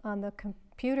the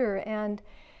computer, and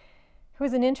there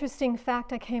was an interesting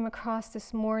fact I came across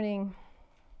this morning.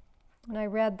 And I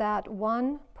read that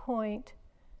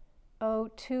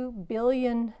 1.02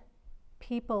 billion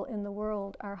people in the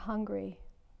world are hungry,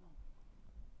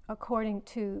 according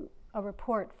to a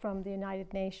report from the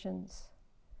United Nations.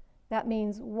 That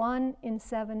means 1 in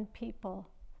 7 people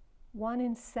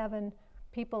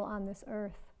on this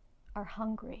earth are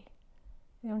hungry.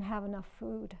 They don't have enough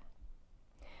food.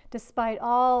 Despite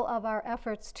all of our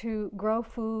efforts to grow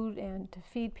food and to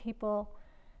feed people,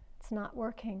 it's not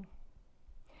working.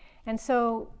 And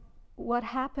so what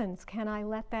happens? Can I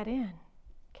let that in?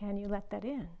 Can you let that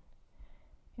in?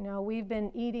 You know, we've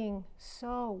been eating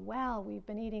so well. We've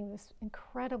been eating this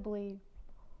incredibly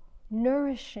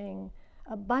nourishing,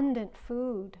 abundant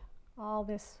food all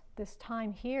this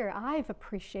time here. I've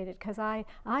appreciated because I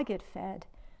get fed.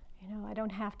 You know, I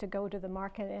don't have to go to the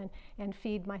market and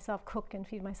feed myself, cook and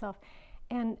feed myself.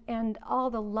 And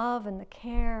all the love and the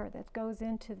care that goes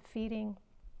into the feeding.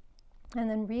 And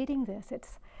then reading this,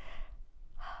 it's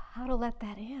how to let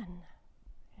that in,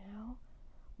 you know?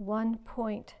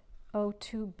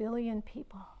 1.02 billion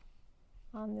people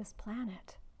on this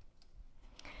planet.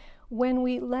 When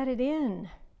we let it in,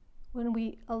 when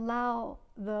we allow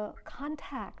the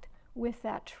contact with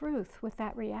that truth, with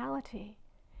that reality,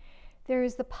 there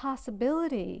is the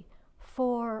possibility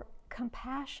for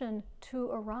compassion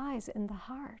to arise in the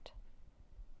heart.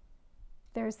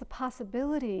 There's the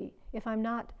possibility, if I'm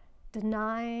not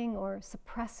denying or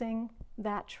suppressing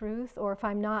that truth, or if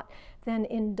I'm not then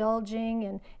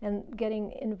indulging and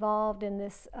getting involved in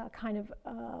this kind of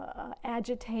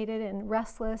agitated and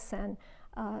restless and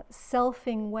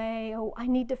selfing way, oh, I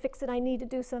need to fix it, I need to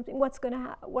do something, what's going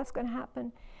to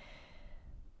happen?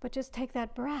 But just take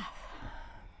that breath.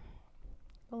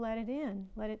 Let it in,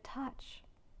 let it touch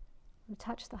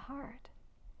the heart.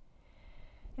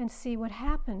 And see what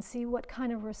happens, see what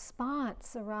kind of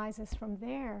response arises from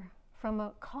there, from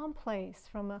a calm place,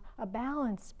 from a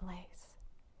balanced place,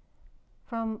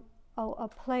 from a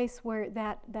place where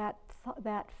that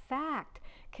fact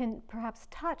can perhaps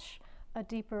touch a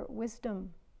deeper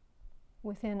wisdom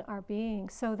within our being,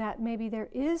 so that maybe there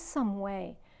is some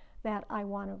way that I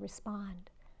want to respond,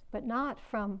 but not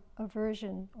from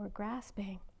aversion or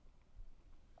grasping.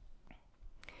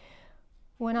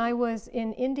 When I was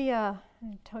in India,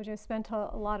 I told you I spent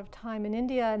a lot of time in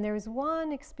India, and there was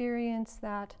one experience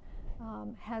that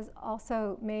has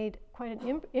also made quite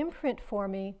an imprint for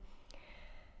me.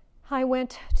 I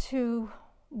went to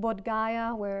Bodh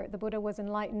Gaya, where the Buddha was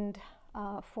enlightened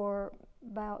for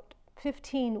about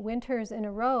 15 winters in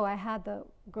a row. I had the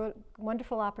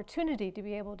wonderful opportunity to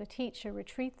be able to teach a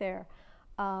retreat there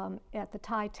at the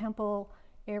Thai temple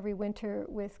every winter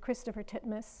with Christopher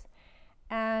Titmus.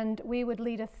 And we would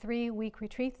lead a 3-week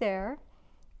retreat there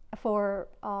for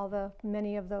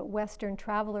many of the Western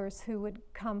travelers who would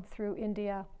come through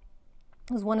India.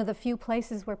 It was one of the few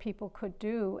places where people could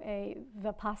do a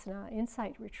Vipassana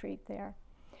insight retreat there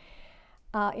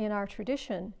in our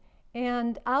tradition.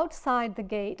 And outside the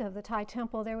gate of the Thai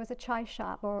temple, there was a chai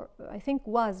shop, or I think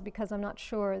was, because I'm not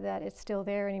sure that it's still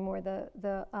there anymore.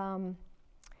 The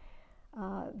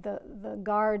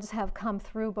guards have come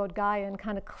through Bodh Gaya and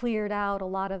kind of cleared out a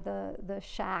lot of the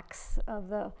shacks of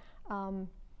the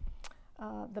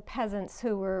peasants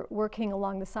who were working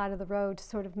along the side of the road to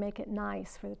sort of make it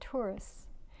nice for the tourists.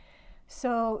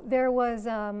 So there was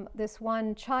this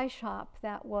one chai shop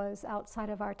that was outside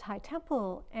of our Thai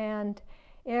temple, and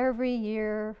every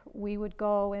year we would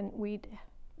go and we'd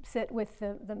sit with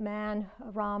the man,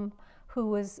 Ram,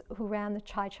 who ran the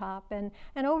chai shop, and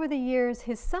over the years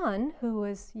his son, who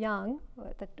was young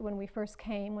when I first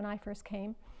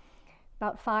came,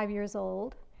 about 5 years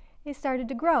old, he started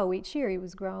to grow. Each year he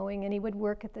was growing, and he would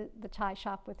work at the chai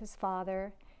shop with his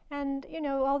father. And, you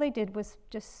know, all they did was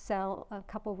just sell a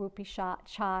couple rupee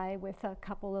chai with a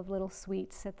couple of little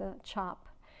sweets at the shop.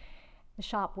 The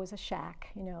shop was a shack,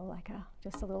 you know, like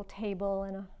just a little table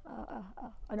and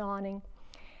an awning.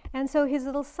 And so his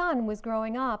little son was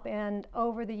growing up, and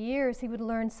over the years he would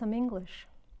learn some English.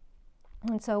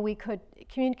 And so we could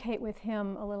communicate with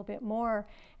him a little bit more.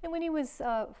 And when he was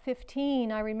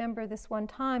 15, I remember this one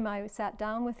time I sat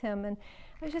down with him and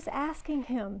I was just asking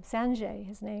him, Sanjay,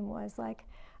 his name was, like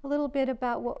a little bit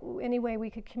about any way we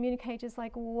could communicate, just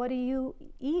like, what do you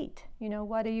eat? You know,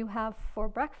 what do you have for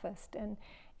breakfast?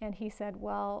 And he said,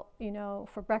 well,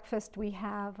 for breakfast we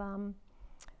have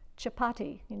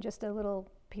chapati, and just a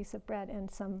little piece of bread, and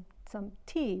some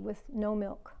tea with no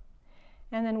milk.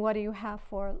 And then what do you have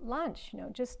for lunch?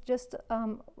 Just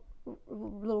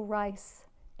little rice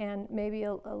and maybe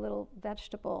a little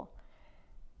vegetable.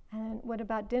 And what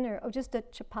about dinner? Oh, just a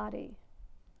chapati.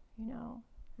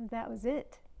 And that was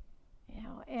it.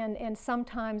 And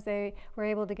sometimes they were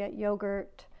able to get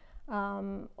yogurt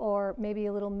or maybe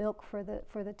a little milk for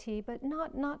the tea, but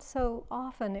not so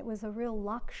often. It was a real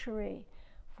luxury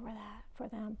for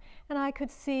them. And I could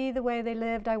see the way they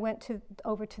lived. I went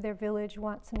over to their village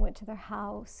once and went to their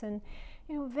house, and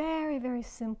very, very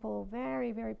simple,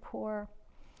 very, very poor.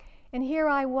 And here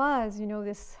I was,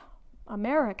 this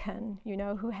American,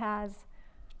 who has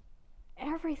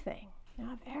everything,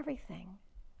 everything,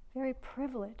 very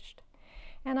privileged.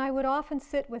 And I would often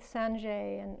sit with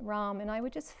Sanjay and Ram, and I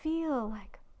would just feel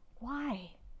like,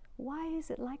 why? Why is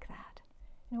it like that?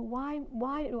 Why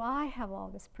do I have all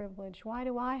this privilege? Why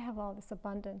do I have all this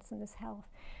abundance and this health?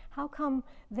 How come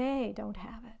they don't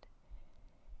have it?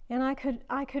 And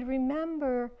I could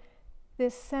remember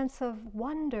this sense of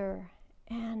wonder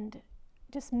and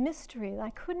just mystery that I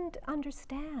couldn't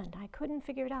understand. I couldn't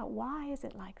figure it out. Why is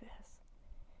it like this?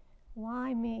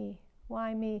 Why me?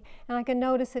 Why me? And I can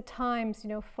notice at times,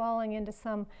 falling into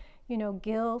some,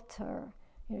 guilt or,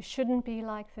 shouldn't be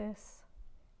like this.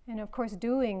 And of course,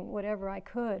 doing whatever I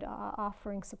could,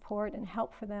 offering support and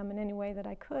help for them in any way that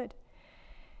I could.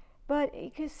 But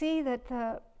you can see that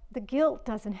the guilt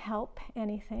doesn't help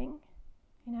anything.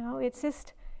 It's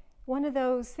just one of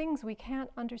those things we can't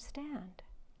understand.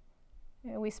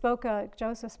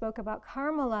 Joseph spoke about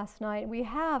karma last night. We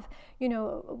have,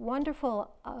 a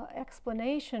wonderful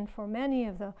explanation for many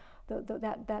of that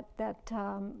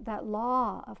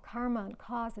law of karma and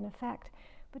cause and effect,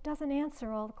 but doesn't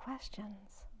answer all the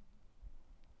questions.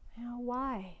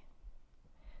 Why?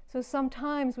 So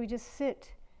sometimes we just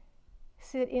sit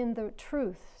in the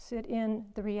truth, sit in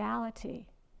the reality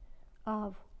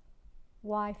of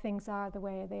why things are the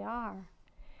way they are.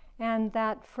 And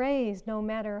that phrase, no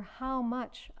matter how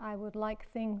much I would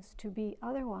like things to be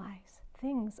otherwise,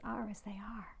 things are as they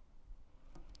are.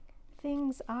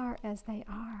 Things are as they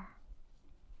are.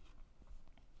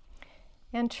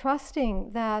 And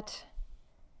trusting that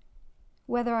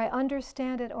whether I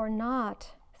understand it or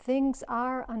not, things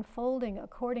are unfolding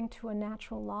according to a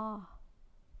natural law.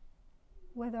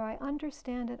 Whether I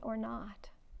understand it or not,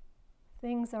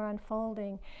 things are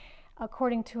unfolding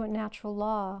according to a natural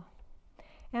law.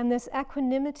 And this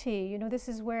equanimity, this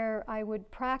is where I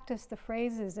would practice the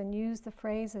phrases and use the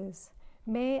phrases.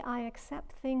 May I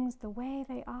accept things the way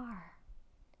they are,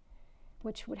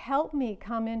 which would help me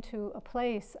come into a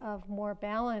place of more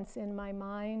balance in my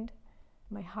mind,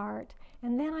 my heart,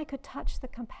 and then I could touch the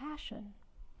compassion.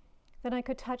 Then I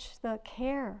could touch the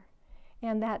care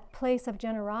and that place of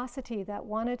generosity that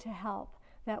wanted to help,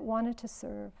 that wanted to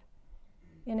serve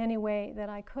in any way that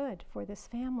I could for this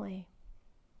family.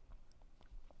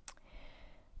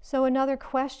 So another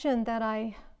question that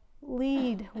I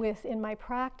lead with in my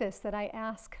practice, that I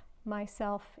ask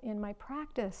myself in my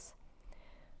practice,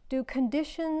 do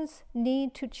conditions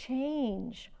need to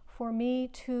change for me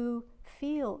to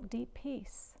feel deep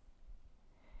peace?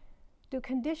 Do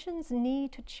conditions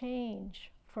need to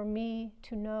change for me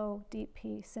to know deep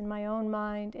peace in my own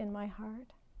mind, in my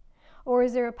heart? Or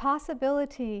is there a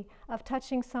possibility of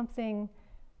touching something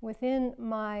within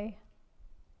my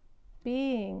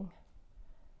being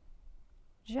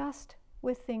just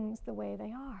with things the way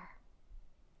they are?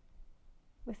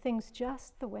 With things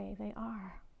just the way they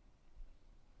are.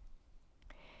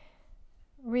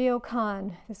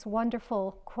 Ryokan, this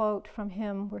wonderful quote from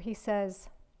him where he says,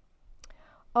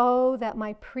 "Oh, that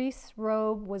my priest's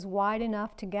robe was wide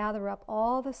enough to gather up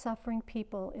all the suffering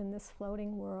people in this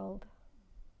floating world.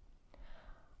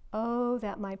 Oh,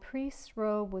 that my priest's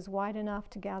robe was wide enough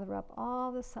to gather up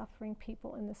all the suffering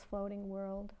people in this floating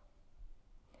world."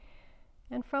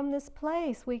 And from this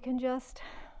place, we can just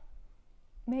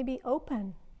maybe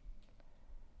open,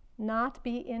 not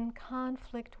be in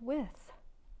conflict with.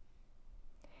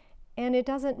 And it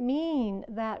doesn't mean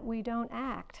that we don't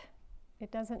act. It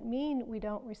doesn't mean we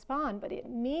don't respond, but it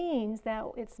means that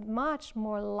it's much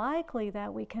more likely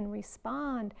that we can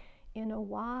respond in a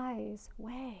wise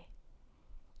way,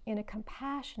 in a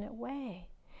compassionate way,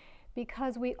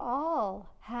 because we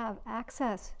all have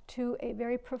access to a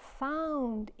very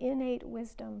profound innate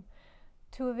wisdom,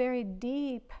 to a very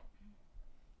deep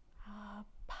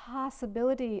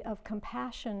possibility of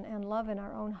compassion and love in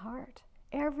our own heart.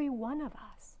 Every one of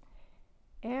us,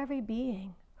 every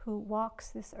being who walks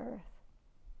this earth.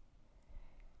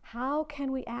 How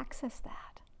can we access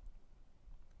that?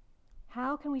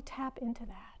 How can we tap into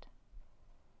that?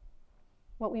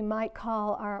 What we might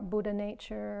call our Buddha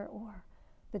nature or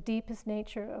the deepest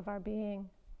nature of our being.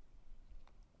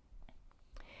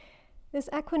 This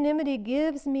equanimity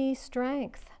gives me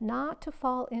strength not to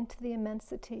fall into the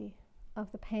immensity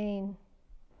of the pain.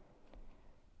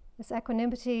 This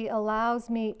equanimity allows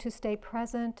me to stay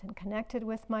present and connected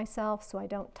with myself so I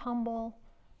don't tumble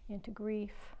into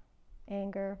grief,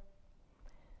 anger.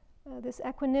 This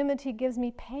equanimity gives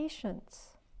me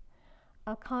patience,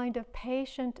 a kind of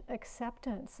patient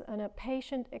acceptance, and a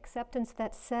patient acceptance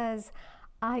that says,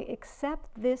 I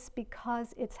accept this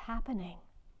because it's happening.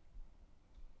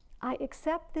 I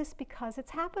accept this because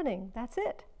it's happening. That's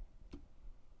it.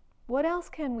 What else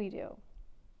can we do?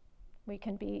 We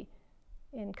can be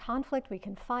in conflict, we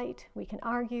can fight, we can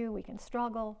argue, we can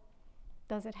struggle.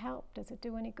 Does it help? Does it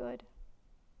do any good?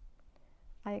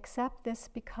 I accept this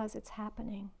because it's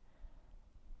happening.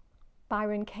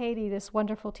 Byron Katie, this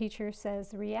wonderful teacher,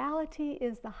 says, reality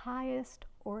is the highest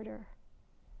order.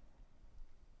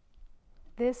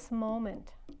 This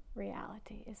moment,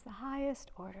 reality is the highest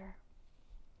order.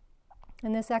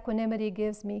 And this equanimity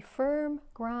gives me firm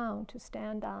ground to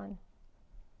stand on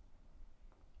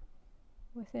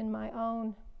within my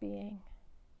own being.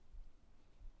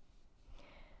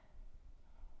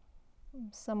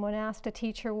 Someone asked a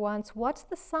teacher once, what's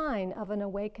the sign of an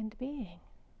awakened being?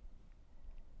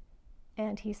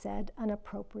 And he said, an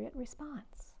appropriate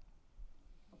response.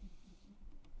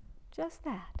 Just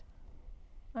that,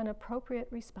 an appropriate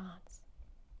response.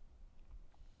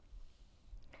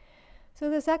 So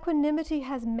this equanimity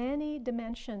has many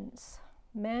dimensions,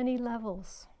 many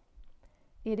levels.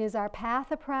 It is our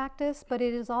path of practice, but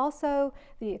it is also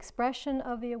the expression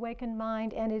of the awakened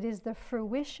mind, and it is the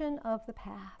fruition of the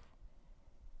path.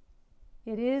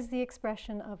 It is the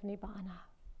expression of Nibbana,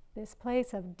 this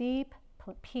place of deep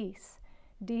peace,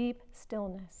 deep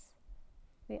stillness,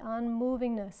 the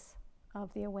unmovingness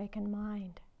of the awakened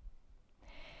mind.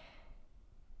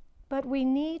 But we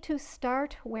need to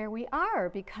start where we are,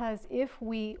 because if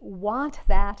we want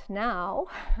that now,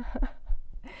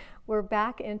 we're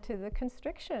back into the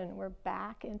constriction, we're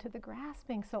back into the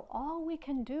grasping. So all we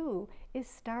can do is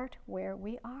start where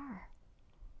we are.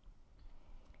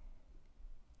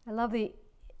 I love the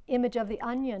image of the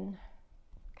onion,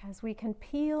 because we can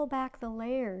peel back the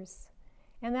layers.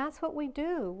 And that's what we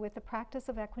do with the practice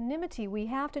of equanimity. We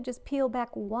have to just peel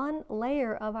back one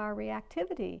layer of our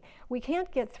reactivity. We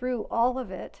can't get through all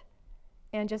of it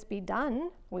and just be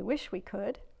done. We wish we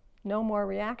could. No more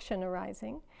reaction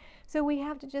arising. So we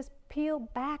have to just peel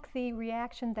back the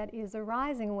reaction that is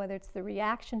arising, whether it's the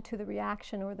reaction to the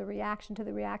reaction, or the reaction to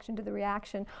the reaction to the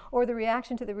reaction, or the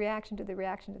reaction to the reaction to the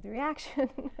reaction to the reaction.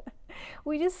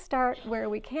 We just start where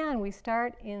we can. We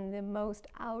start in the most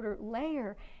outer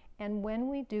layer. And when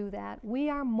we do that, we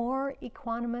are more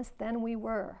equanimous than we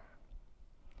were.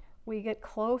 We get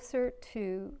closer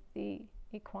to the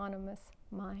equanimous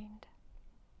mind.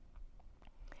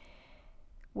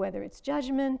 Whether it's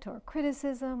judgment or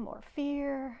criticism or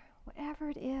fear,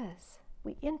 whatever it is,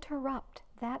 we interrupt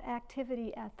that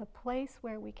activity at the place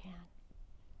where we can.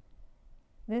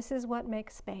 This is what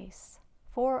makes space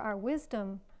for our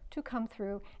wisdom to come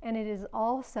through, and it is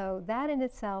also, that in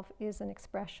itself is an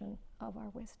expression of our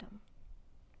wisdom.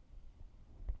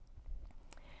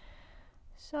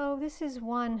 So this is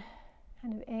one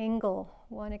kind of angle,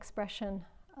 one expression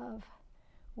of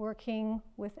working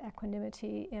with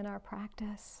equanimity in our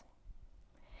practice.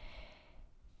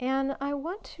 And I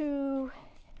want to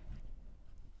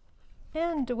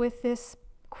end with this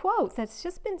quote that's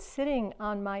just been sitting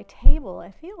on my table.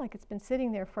 I feel like it's been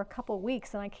sitting there for a couple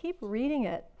weeks, and I keep reading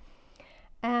it.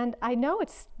 And I know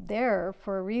it's there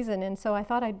for a reason, and so I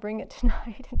thought I'd bring it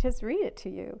tonight and just read it to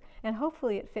you, and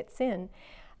hopefully it fits in.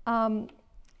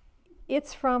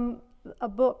 It's from a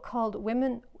book called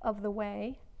Women of the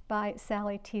Way by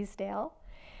Sally Teasdale.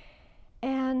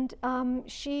 And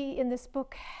she, in this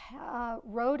book,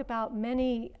 wrote about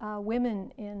many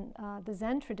women in the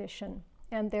Zen tradition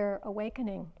and their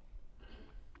awakening.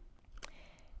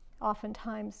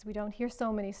 Oftentimes, we don't hear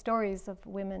so many stories of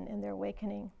women in their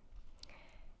awakening.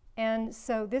 And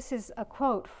so this is a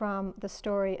quote from the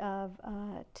story of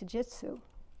Taijutsu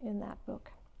in that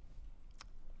book.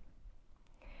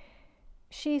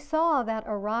 She saw that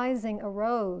arising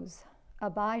arose,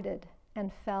 abided,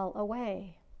 and fell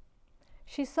away.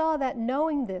 She saw that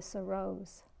knowing this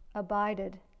arose,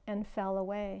 abided, and fell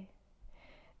away.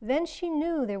 Then she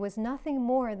knew there was nothing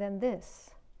more than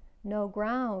this, no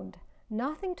ground,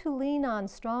 nothing to lean on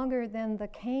stronger than the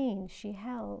cane she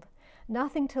held,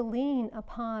 nothing to lean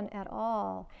upon at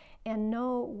all, and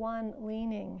no one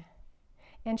leaning.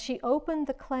 And she opened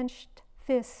the clenched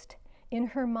fist in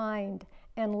her mind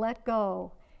and let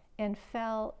go and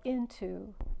fell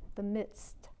into the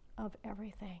midst of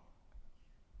everything.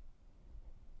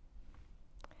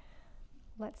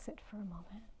 Let's sit for a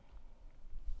moment.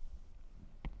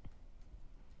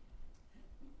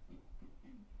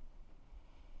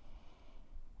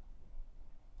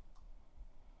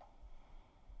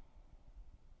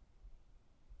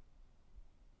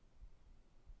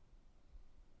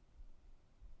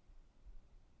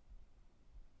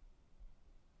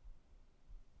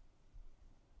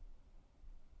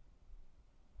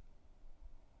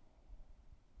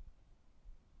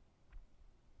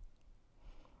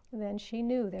 Then she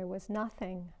knew there was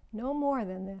nothing, no more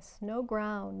than this, no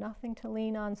ground, nothing to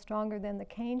lean on stronger than the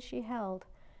cane she held,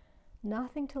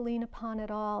 nothing to lean upon at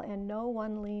all, and no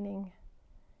one leaning.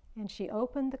 And she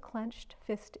opened the clenched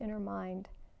fist in her mind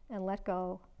and let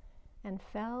go and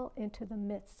fell into the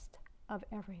midst of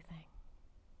everything.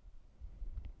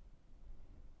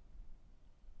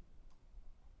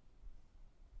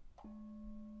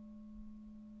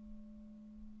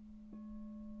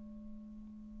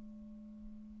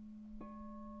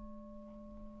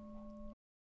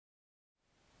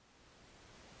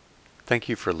 Thank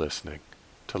you for listening.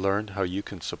 To learn how you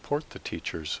can support the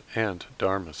teachers and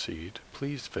Dharma Seed,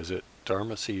 please visit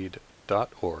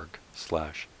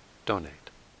dharmaseed.org/donate.